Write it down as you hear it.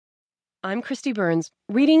I'm Christy Burns,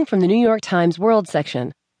 reading from the New York Times World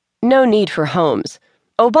section. No Need for Holmes.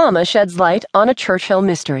 Obama Sheds Light on a Churchill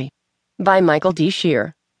Mystery by Michael D.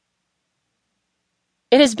 Shear.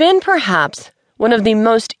 It has been perhaps one of the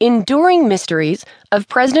most enduring mysteries of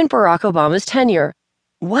President Barack Obama's tenure.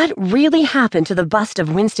 What really happened to the bust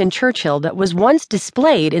of Winston Churchill that was once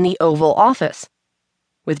displayed in the Oval Office?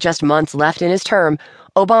 With just months left in his term,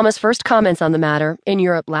 Obama's first comments on the matter in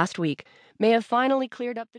Europe last week may have finally cleared up the